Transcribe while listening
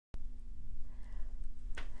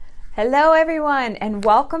Hello everyone and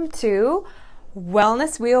welcome to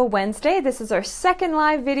Wellness Wheel Wednesday. This is our second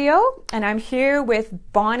live video and I'm here with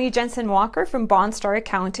Jensen Walker from Bonstar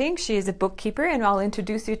Accounting. She is a bookkeeper and I'll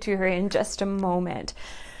introduce you to her in just a moment.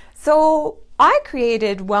 So I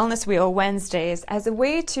created Wellness Wheel Wednesdays as a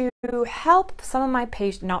way to help some of my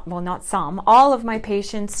patients, all of my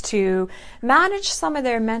patients to manage some of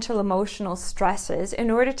their mental emotional stresses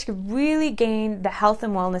in order to really gain the health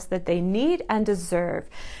and wellness that they need and deserve.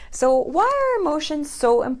 So why are emotions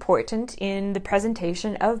so important in the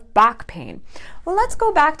presentation of back pain? Well, let's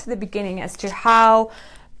go back to the beginning as to how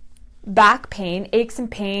back pain, aches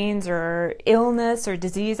and pains, or illness or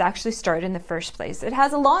disease actually start in the first place. It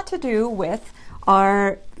has a lot to do with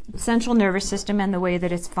our central nervous system and the way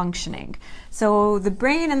that it's functioning. So the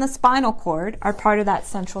brain and the spinal cord are part of that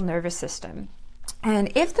central nervous system.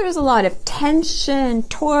 And if there's a lot of tension,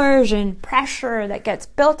 torsion, pressure that gets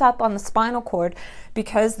built up on the spinal cord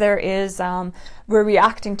because we're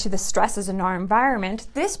reacting to the stresses in our environment,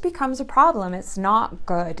 this becomes a problem. It's not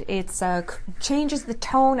good. It changes the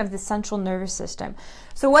tone of the central nervous system.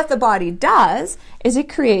 So what the body does is it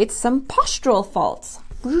creates some postural faults.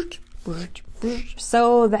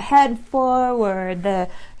 So the head forward, the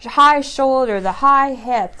high shoulder, the high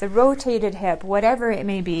hip, the rotated hip, whatever it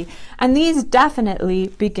may be. And these definitely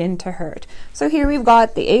begin to hurt. So here we've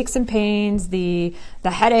got the aches and pains, the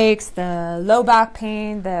headaches, the low back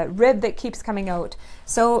pain, the rib that keeps coming out.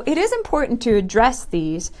 So it is important to address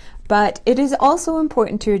these, but it is also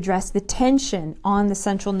important to address the tension on the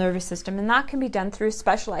central nervous system, and that can be done through a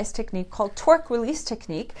specialized technique called torque release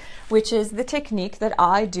technique, which is the technique that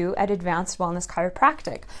I do at Advanced Wellness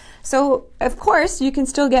Chiropractic. So, of course, you can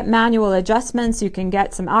still get manual adjustments, you can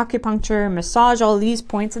get some acupuncture, massage, all these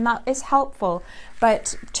points, and that is helpful.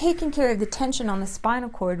 But taking care of the tension on the spinal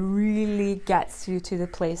cord really gets you to the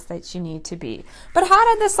place that you need to be. But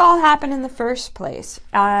how did this all happen in the first place?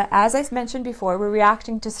 As I mentioned before, we're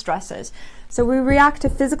reacting to stresses. So we react to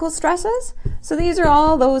physical stresses. So these are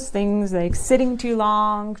all those things like sitting too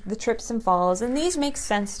long, the trips and falls, and these make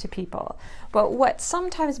sense to people. But what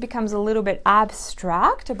sometimes becomes a little bit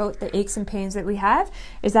abstract about the aches and pains that we have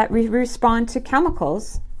is that we respond to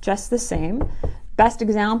chemicals just the same. Best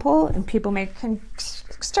example, and people can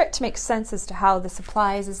start to make sense as to how this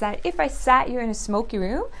applies, is that if I sat you in a smoky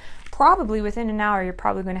room, probably within an hour you're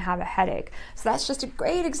probably going to have a headache. So that's just a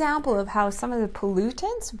great example of how some of the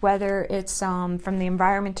pollutants, whether it's from the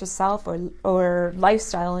environment itself or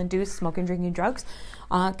lifestyle-induced smoking, drinking, drugs,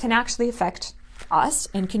 can actually affect us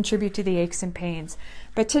and contribute to the aches and pains.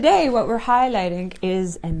 But today what we're highlighting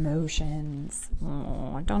is emotions.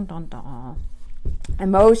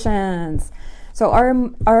 Emotions. So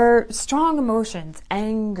our strong emotions,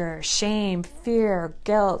 anger, shame, fear,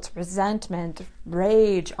 guilt, resentment,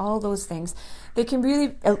 rage, all those things, they can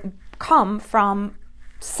really come from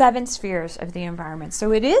 7 spheres of the environment.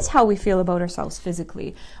 So it is how we feel about ourselves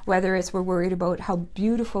physically, whether it's we're worried about how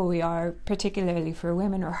beautiful we are, particularly for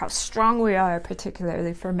women, or how strong we are,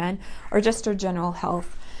 particularly for men, or just our general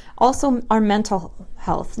health. Also our mental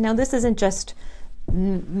health. Now this isn't just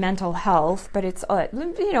mental health, but it's are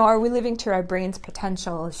we living to our brain's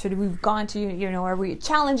potential? Should we've gone to are we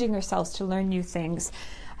challenging ourselves to learn new things?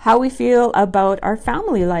 How we feel about our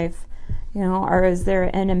family life, or is there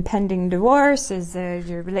an impending divorce? Is there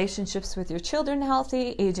your relationships with your children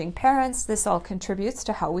healthy? Aging parents, this all contributes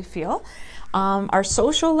to how we feel. Our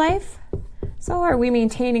social life, so are we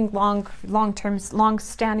maintaining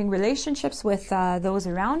long-standing relationships with those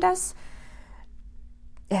around us?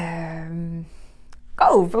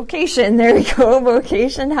 Vocation. There we go.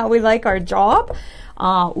 Vocation, how we like our job.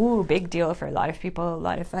 Big deal for a lot of people. A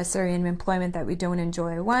lot of us are in employment that we don't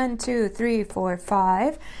enjoy. 1, 2, 3, 4,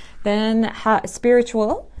 5. Then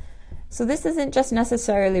spiritual. So this isn't just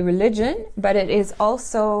necessarily religion, but it is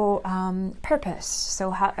also purpose.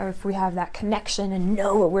 So if we have that connection and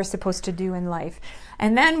know what we're supposed to do in life.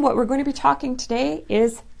 And then what we're going to be talking today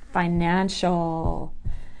is financial.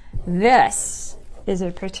 This is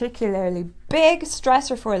a particularly big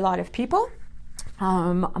stressor for a lot of people.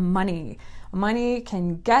 Money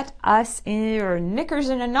can get us in our knickers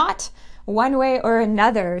in a knot one way or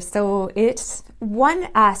another. So it's one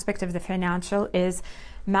aspect of the financial is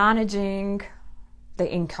managing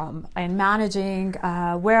the income and managing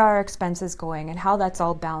where our expenses going and how that's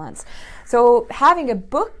all balanced. So having a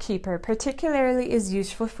bookkeeper particularly is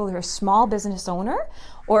useful for a small business owner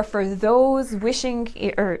or for those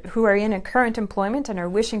wishing or who are in a current employment and are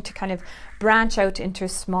wishing to kind of branch out into a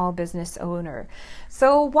small business owner.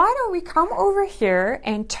 So why don't we come over here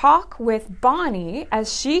and talk with Bonnie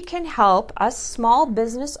as she can help us small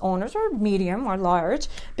business owners or medium or large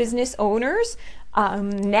business owners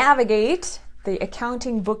navigate the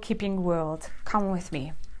accounting bookkeeping world. Come with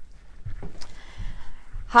me.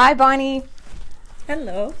 Hi, Bonnie.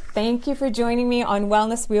 Hello. Thank you for joining me on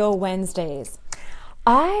Wellness Wheel Wednesdays.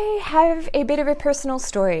 I have a bit of a personal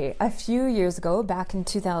story. A few years ago, back in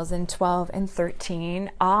 2012 and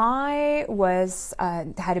 13, I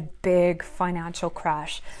had a big financial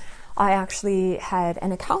crash. I actually had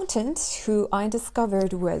an accountant who I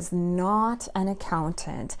discovered was not an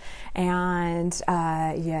accountant. And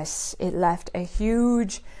yes, it left a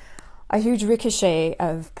huge ricochet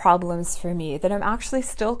of problems for me that I'm actually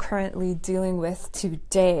still currently dealing with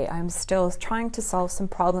today. I'm still trying to solve some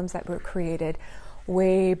problems that were created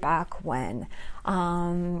way back when.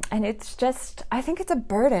 And it's just, I think it's a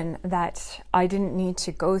burden that I didn't need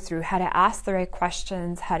to go through had I asked the right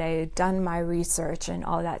questions, had I done my research and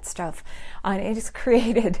all that stuff. And it has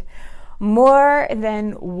created more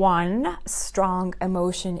than one strong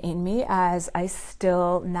emotion in me as I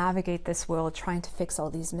still navigate this world trying to fix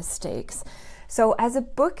all these mistakes. So as a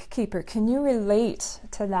bookkeeper, can you relate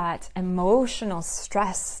to that emotional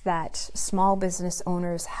stress that small business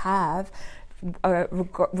owners have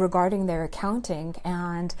regarding their accounting?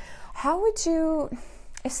 And how would you,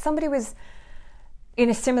 if somebody was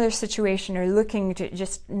in a similar situation or looking to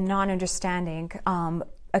just not understanding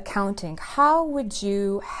accounting, how would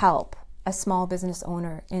you help a small business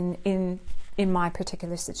owner in my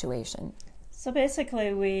particular situation? So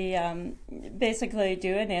basically we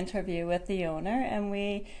do an interview with the owner and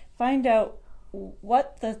we find out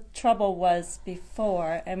what the trouble was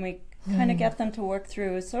before, and we kind of get them to work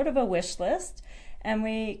through sort of a wish list, and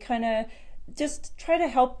we kind of just try to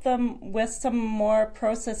help them with some more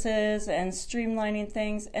processes and streamlining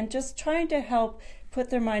things and just trying to help put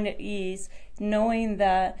their mind at ease, knowing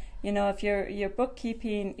that, you know, if your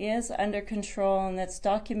bookkeeping is under control and it's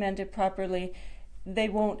documented properly, they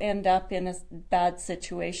won't end up in a bad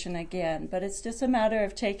situation again. But it's just a matter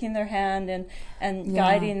of taking their hand and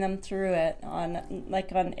guiding them through it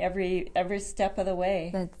on every step of the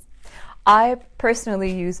way. I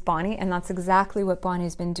personally use Bonnie, and that's exactly what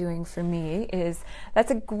Bonnie's been doing for me.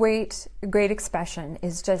 That's a great expression,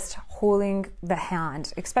 is just holding the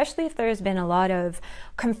hand, especially if there's been a lot of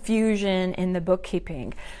confusion in the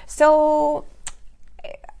bookkeeping. So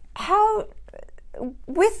how,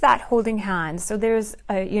 with that holding hands, so there's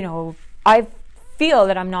I feel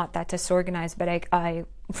that I'm not that disorganized, but I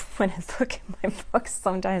when I look at my books,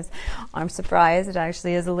 sometimes I'm surprised it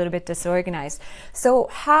actually is a little bit disorganized. So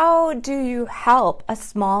how do you help a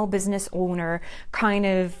small business owner kind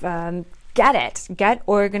of get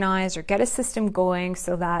organized or get a system going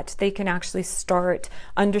so that they can actually start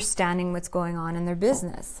understanding what's going on in their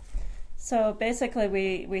business? So basically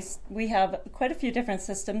we have quite a few different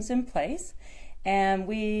systems in place, and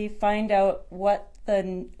we find out what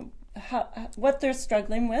they're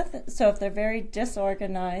struggling with. So if they're very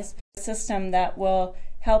disorganized, a system that will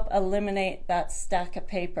help eliminate that stack of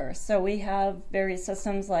paper. So we have various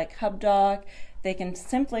systems like HubDoc. They can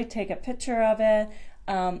simply take a picture of it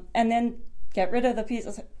and then get rid of the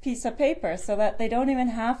piece of paper so that they don't even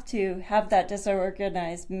have to have that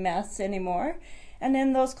disorganized mess anymore. And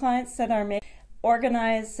then those clients that are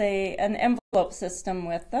organize an envelope system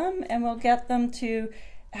with them, and we'll get them to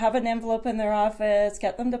have an envelope in their office,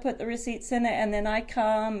 get them to put the receipts in it, and then I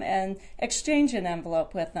come and exchange an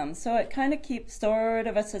envelope with them. So it kind of keeps sort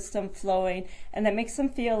of a system flowing, and it makes them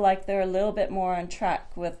feel like they're a little bit more on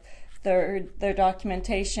track with their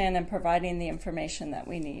documentation and providing the information that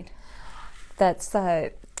we need. That's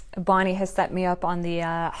Bonnie has set me up on the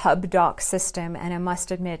HubDoc system, and I must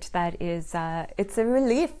admit that is it's a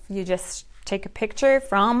relief. You just take a picture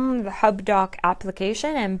from the HubDoc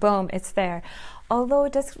application and boom, it's there. Although,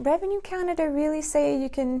 does Revenue Canada really say you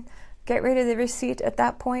can get rid of the receipt at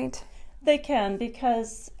that point? They can,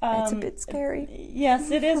 because it's a bit scary.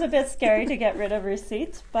 Yes, it is a bit scary to get rid of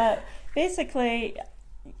receipts, but basically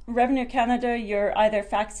Revenue Canada, you're either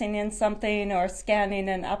faxing in something or scanning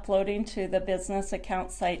and uploading to the business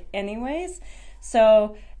account site anyways.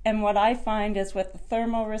 So, and what I find is with the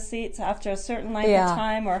thermal receipts, after a certain length of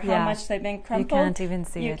time or how much they've been crumpled, you can't even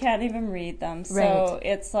see you can't even read them. So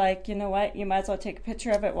it's like, you know what, you might as well take a picture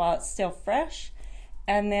of it while it's still fresh,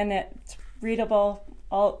 and then it's readable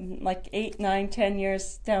all like 8, 9, 10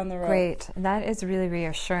 years down the road. Great. That is really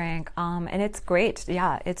reassuring. And it's great.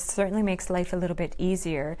 Yeah, it certainly makes life a little bit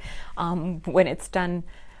easier when it's done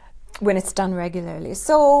regularly.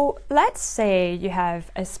 So let's say you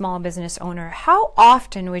have a small business owner. How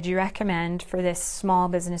often would you recommend for this small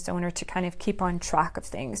business owner to kind of keep on track of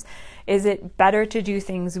things? Is it better to do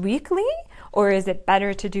things weekly, or is it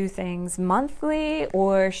better to do things monthly,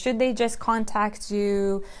 or should they just contact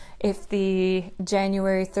you if the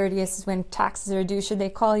January 30th is when taxes are due? Should they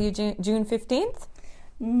call you June 15th?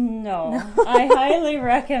 No, I highly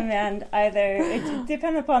recommend either, it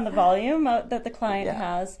depends upon the volume that the client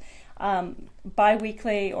has,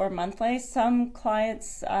 bi-weekly or monthly. Some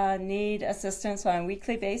clients need assistance on a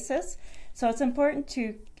weekly basis, so it's important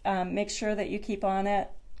to make sure that you keep on it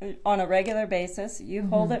on a regular basis. You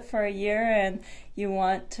hold it for a year and you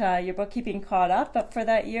want your bookkeeping caught up, but for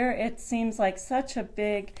that year it seems like such a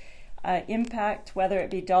big impact, whether it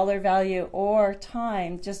be dollar value or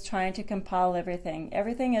time, just trying to compile everything.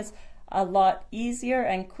 Everything is a lot easier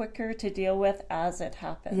and quicker to deal with as it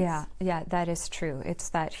happens. Yeah, that is true. It's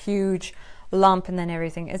that huge lump and then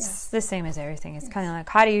everything. It's the same as everything. It's kind of like,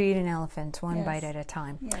 how do you eat an elephant? One bite at a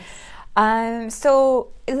time.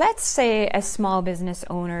 So let's say a small business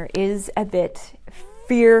owner is a bit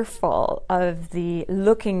fearful of the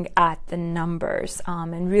looking at the numbers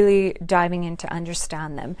and really diving in to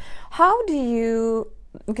understand them. How do you,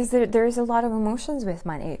 because there's a lot of emotions with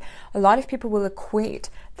money. A lot of people will equate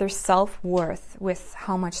their self-worth with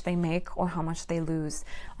how much they make or how much they lose.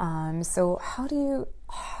 So how do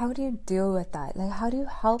you deal with that? Like, how do you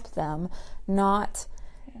help them not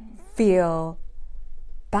feel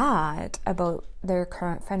bad about their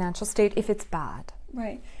current financial state if it's bad?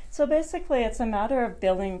 Right. So basically it's a matter of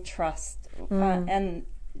building trust and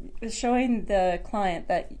showing the client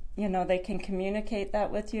that, you know, they can communicate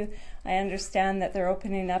that with you. I understand that they're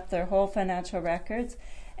opening up their whole financial records,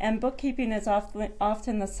 and bookkeeping is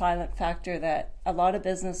often the silent factor that a lot of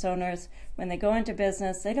business owners, when they go into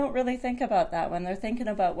business, they don't really think about that when they're thinking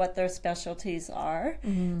about what their specialties are.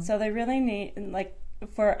 So they really need, like,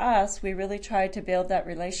 for us, we really try to build that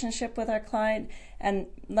relationship with our client and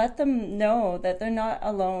let them know that they're not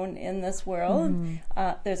alone in this world.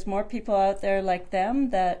 There's more people out there like them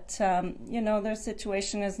that, you know, their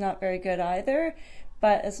situation is not very good either.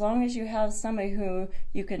 But as long as you have somebody who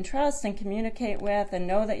you can trust and communicate with and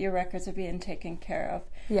know that your records are being taken care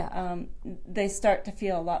of, they start to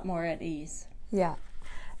feel a lot more at ease. Yeah.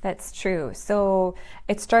 That's true. So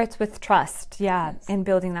it starts with trust, in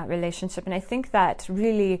building that relationship. And I think that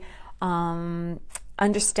really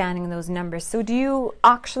understanding those numbers. So do you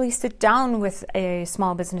actually sit down with a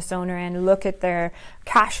small business owner and look at their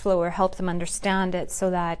cash flow or help them understand it so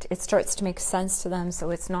that it starts to make sense to them, so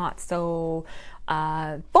it's not so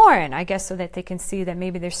boring, I guess, so that they can see that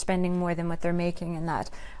maybe they're spending more than what they're making, and that,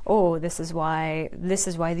 oh, this is why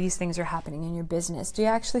these things are happening in your business? Do you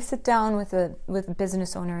actually sit down with a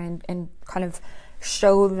business owner and kind of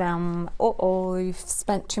show them, oh, you've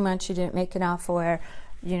spent too much, you didn't make enough, or,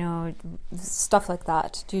 you know, stuff like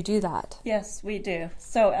that? Do you do that? Yes, we do.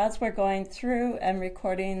 So as we're going through and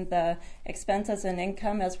recording the expenses and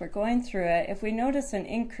income as we're going through it, if we notice an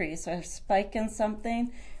increase or spike in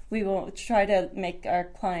something, we will try to make our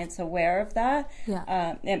clients aware of that.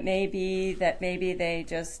 It may be that maybe they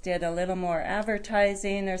just did a little more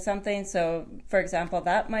advertising or something. So, for example,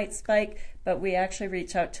 that might spike, but we actually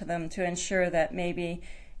reach out to them to ensure that maybe,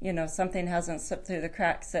 you know, something hasn't slipped through the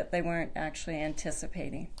cracks that they weren't actually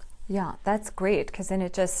anticipating. Yeah, that's great, because then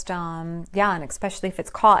it just, and especially if it's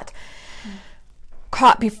caught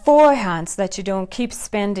beforehand, so that you don't keep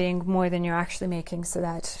spending more than you're actually making, so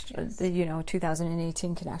that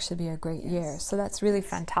 2018 can actually be a great year. So that's really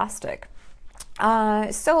fantastic.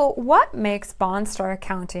 So what makes Bonstar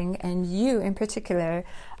Accounting, and you in particular,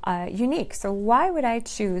 unique? So why would I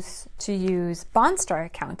choose to use Bonstar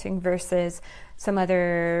Accounting versus some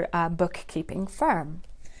other bookkeeping firm?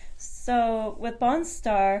 So with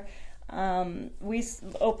Bonstar, we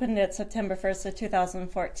opened it September 1st of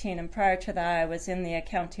 2014, and prior to that I was in the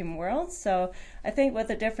accounting world. So I think what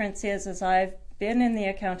the difference is I've been in the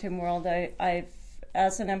accounting world I've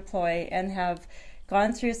as an employee and have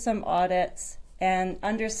gone through some audits and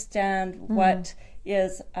understand what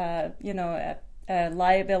is a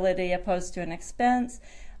liability opposed to an expense.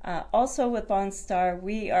 Also with Bonstar,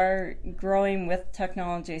 we are growing with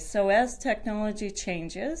technology. So as technology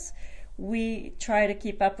changes, we try to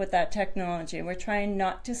keep up with that technology. We're trying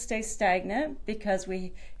not to stay stagnant, because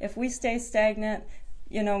if we stay stagnant,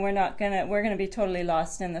 you know, we're gonna be totally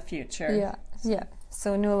lost in the future. Yeah.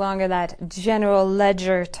 So no longer that general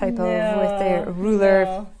ledger type of with the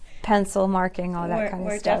ruler. pencil marking, all that kind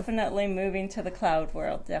of stuff. We're definitely moving to the cloud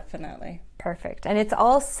world, definitely. Perfect. And it's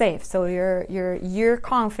all safe, so you're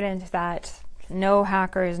confident that no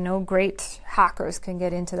hackers, no great hackers can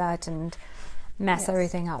get into that and mess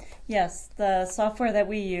everything up. Yes, the software that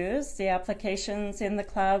we use, the applications in the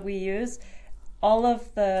cloud we use, all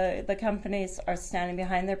of the companies are standing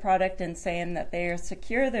behind their product and saying that they are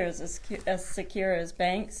secure. They're as secure as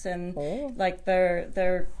banks, and like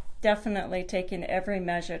they're definitely taking every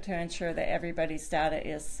measure to ensure that everybody's data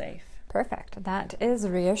is safe. Perfect. That is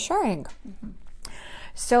reassuring.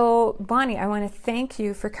 So, Bonnie, I want to thank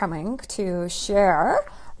you for coming to share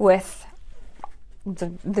with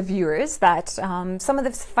the viewers that some of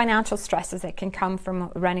the financial stresses that can come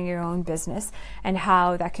from running your own business, and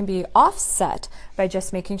how that can be offset by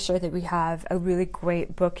just making sure that we have a really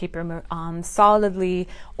great bookkeeper solidly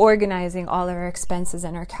organizing all of our expenses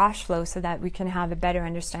and our cash flow, so that we can have a better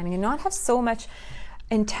understanding and not have so much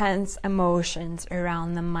intense emotions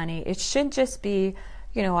around the money. It should just be,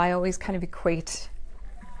 I always kind of equate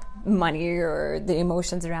money or the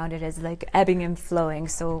emotions around it as like ebbing and flowing.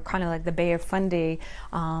 So kind of like the Bay of Fundy,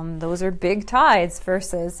 those are big tides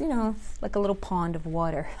versus, like a little pond of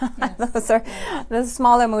water. Yes. Those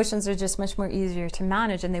small emotions are just much more easier to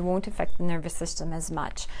manage, and they won't affect the nervous system as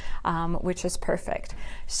much, which is perfect.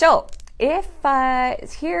 So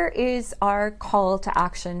here is our call to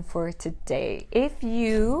action for today. If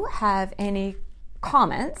you have any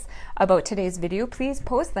comments about today's video, please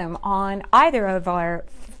post them on either of our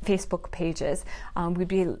Facebook pages.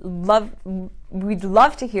 We'd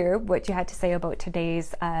love to hear what you had to say about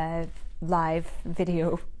today's live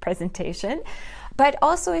video presentation. But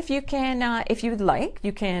also, if you can, if you would like,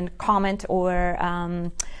 you can comment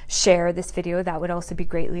or share this video. That would also be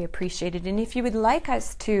greatly appreciated. And if you would like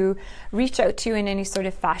us to reach out to you in any sort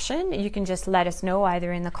of fashion, you can just let us know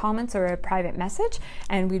either in the comments or a private message,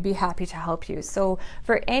 and we'd be happy to help you. So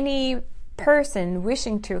for any person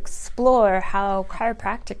wishing to explore how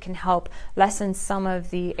chiropractic can help lessen some of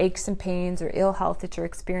the aches and pains or ill health that you're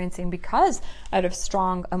experiencing because out of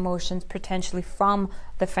strong emotions potentially from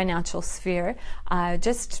the financial sphere,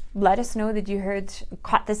 just let us know that you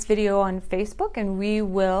caught this video on Facebook, and we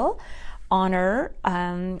will honor,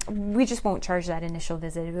 we just won't charge that initial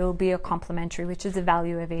visit. It will be a complimentary, which is a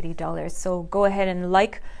value of $80. So go ahead and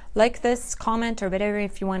like this comment or whatever.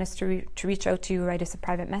 If you want us to reach out to you, write us a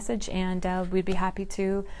private message, and we'd be happy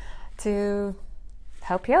to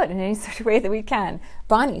help you out in any sort of way that we can.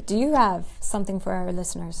 Bonnie, do you have something for our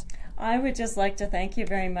listeners? I would just like to thank you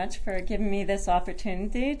very much for giving me this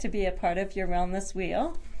opportunity to be a part of your wellness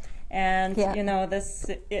wheel. And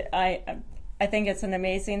I think it's an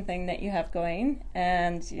amazing thing that you have going,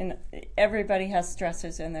 and everybody has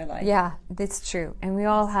stressors in their life. Yeah, that's true, and we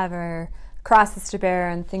all have our crosses to bear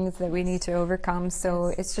and things that we need to overcome. So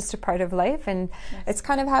it's just a part of life, and it's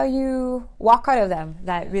kind of how you walk out of them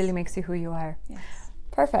that really makes you who you are. Yes.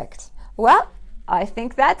 Perfect. Well, I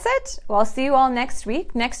think that's it. Well, I'll see you all next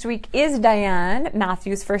week. Next week is Diane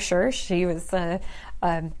Matthews for sure. She was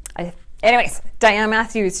anyways, Diane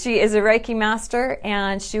Matthews, she is a Reiki master,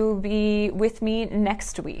 and she will be with me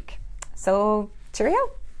next week. So, cheerio.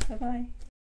 Bye-bye.